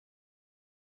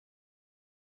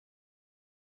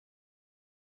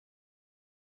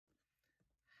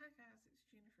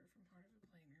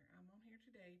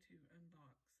today to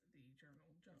unbox the Journal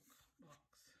Junk Box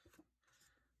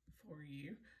for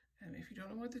you. If you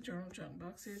don't know what the Journal Junk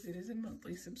Box is, it is a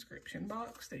monthly subscription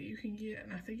box that you can get,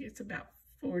 and I think it's about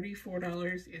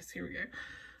 $44. Yes, here we go.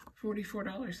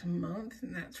 $44 a month,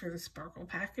 and that's for the Sparkle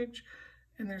package.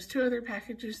 And there's two other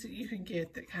packages that you can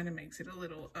get that kind of makes it a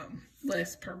little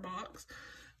less per box.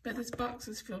 But this box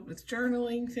is filled with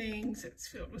journaling things. It's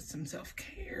filled with some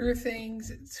self-care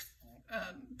things. It's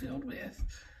filled with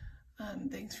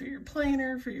things for your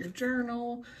planner, for your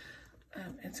journal.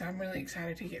 And so I'm really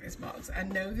excited to get this box. I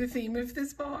know the theme of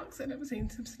this box, and I've seen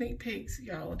some sneak peeks.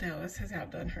 Y'all, Dallas has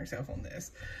outdone herself on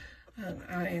this.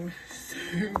 I am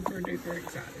super duper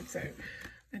excited. So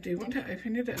I do want to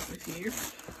open it up with you.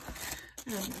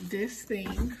 This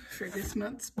theme for this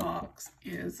month's box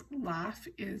is Life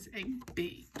is a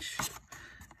Beach.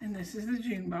 And this is the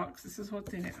June box. This is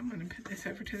what's in it. I'm going to put this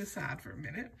over to the side for a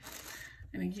minute.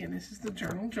 And again, this is the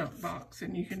Journal Junk Box.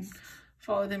 And you can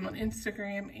follow them on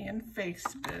Instagram and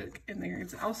Facebook. And there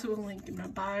is also a link in my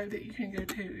bio that you can go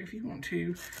to if you want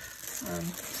to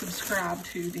subscribe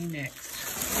to the next.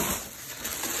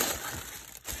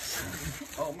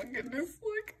 Oh my goodness,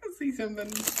 look, I see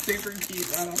something super cute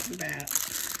right off the bat.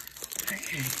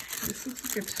 Okay, this looks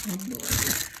like a tumbler.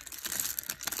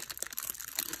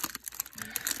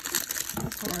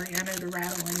 Sorry, I know the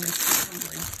rattling is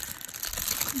probably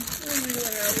really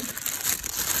loud.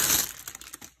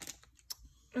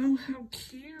 Oh, how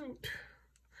cute.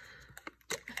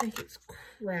 I think it's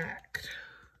cracked.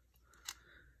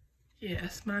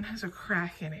 Yes, mine has a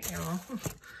crack in it, y'all.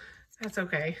 That's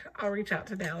okay. I'll reach out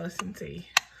to Dallas and see.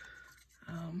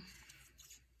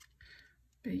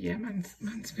 But yeah,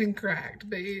 mine's been cracked,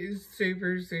 but it is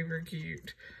super, super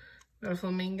cute. Got a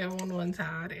flamingo on one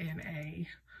side and a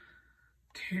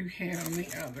toucan on the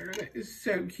other. That is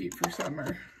so cute for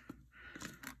summer.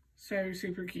 So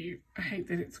super cute. I hate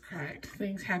that it's cracked.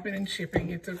 Things happen in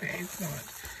shipping. It's okay. It's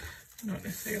not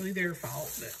necessarily their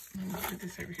fault, but let me put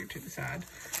this over here to the side.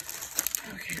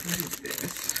 Okay, what is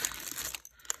this?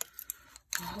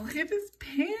 Oh, look at this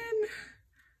pen.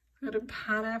 Got a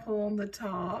pineapple on the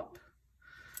top.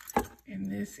 And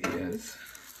this is,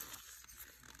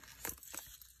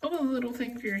 a little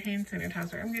thing for your hand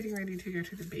sanitizer. I'm getting ready to go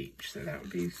to the beach, so that would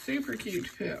be super cute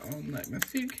to put on like my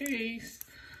suitcase.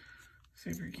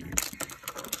 Super cute.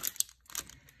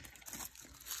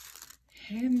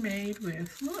 Handmade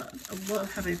with love. I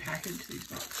love how they package these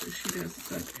boxes. She does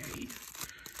such a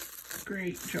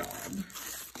great job.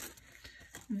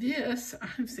 This,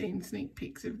 I've seen sneak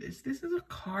peeks of this. This is a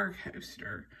car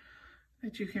coaster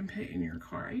that you can put in your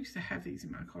car. I used to have these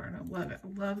in my car and I love it. I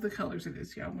love the colors of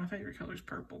this, y'all. My favorite color is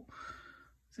purple.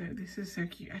 So this is so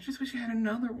cute. I just wish I had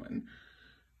another one.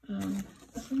 I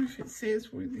wonder if it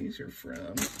says where these are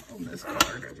from on this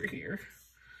card over here.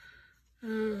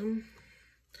 Oh,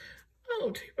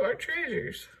 Two-Part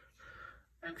Treasures.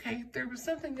 Okay, there was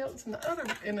something else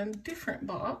in a different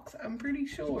box. I'm pretty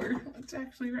sure it's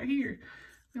actually right here.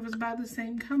 It was by the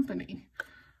same company.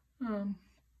 I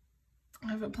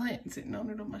have a plant sitting on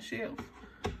it on my shelf.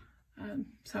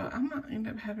 So I might end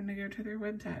up having to go to their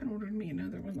website and order me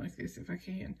another one like this if I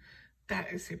can.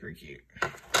 That is super cute.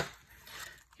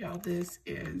 Y'all, this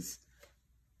is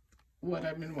what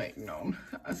I've been waiting on.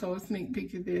 I saw a sneak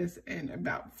peek of this and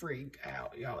about freaked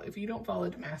out, y'all. If you don't follow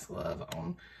Damask Love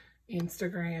on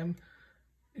Instagram,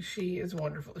 she is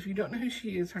wonderful. If you don't know who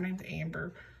she is, her name's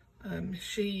Amber.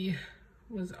 She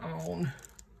was on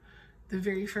the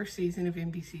very first season of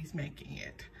NBC's Making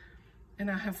It.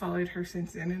 And I have followed her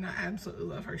since then, and I absolutely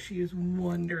love her. She is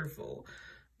wonderful.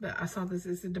 But I saw this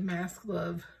as a Damask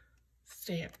Love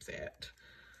stamp set.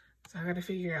 So I got to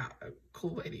figure out a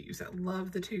cool way to use it.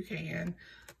 Love the toucan.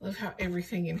 Love how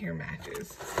everything in here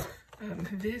matches.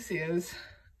 This is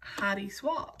Heidi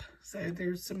Swapp. So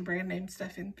there's some brand name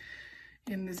stuff in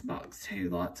this box too.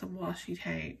 Lots of washi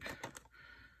tape.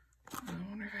 I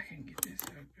wonder if I can get this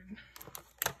open.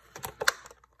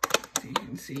 So you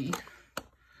can see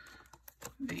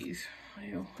these.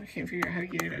 Well, I can't figure out how to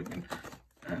get it open.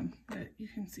 But you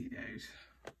can see those.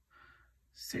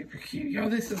 Super cute. Y'all,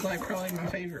 this is like probably my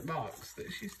favorite box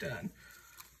that she's done.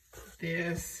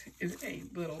 This is a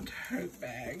little tote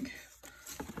bag.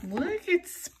 Look,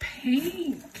 it's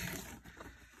pink.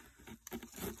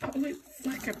 Oh, it's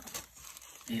like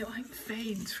it like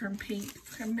fades from pink.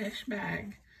 It's like a mesh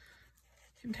bag.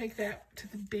 You can take that to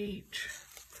the beach.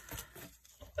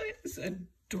 It's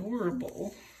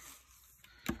adorable.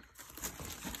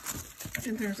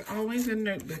 And there's always a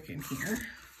notebook in here.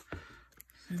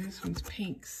 So this one's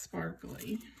pink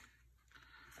sparkly.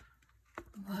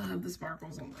 Love the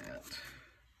sparkles on that.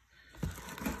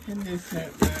 And this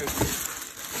notebook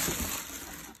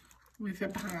with a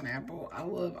pineapple. I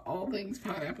love all things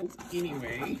pineapples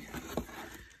anyway.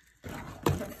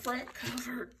 The front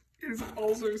cover is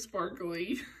also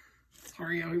sparkly.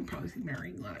 Sorry, y'all can probably see my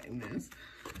ring light in this.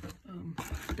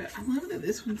 But I love that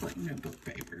this one's like notebook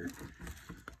paper.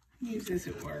 Use this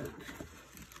at work.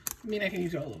 I mean, I can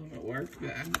use all of them at work,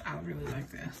 but I really like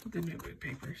the notebook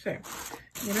paper. So,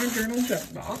 in our journal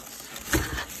junk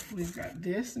box, we've got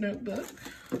this notebook.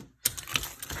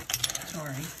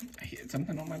 Sorry, I hit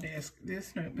something on my desk.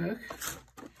 This notebook,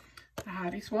 the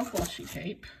Heidi Swapp washi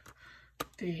tape,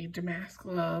 the Damask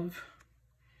Love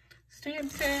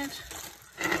stamp set,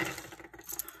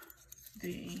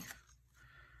 the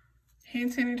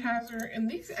hand sanitizer,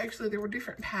 and these actually, there were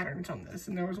different patterns on this,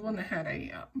 and there was one that had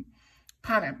a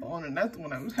pineapple on it. That's the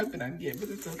one I was hoping I'd get, but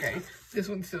it's okay. This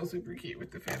one's still super cute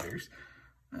with the feathers.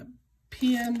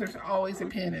 Pen, there's always a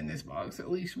pen in this box,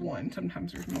 at least one.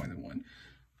 Sometimes there's more than one.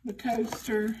 The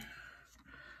coaster,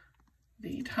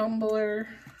 the tumbler,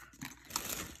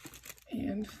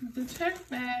 and the tote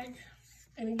bag.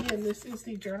 And again, this is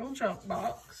the journal junk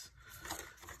box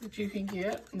that you can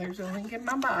get. And there's a link in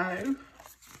my bio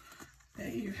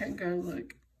that you can go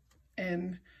look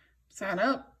and sign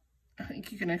up. I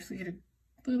think you can actually get a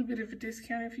little bit of a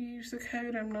discount if you use the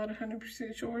code. I'm not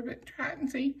 100% sure, but try it and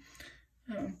see.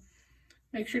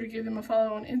 Make sure to give them a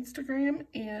follow on Instagram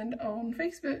and on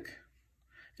Facebook.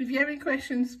 If you have any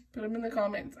questions, put them in the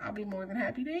comments. I'll be more than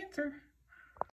happy to answer.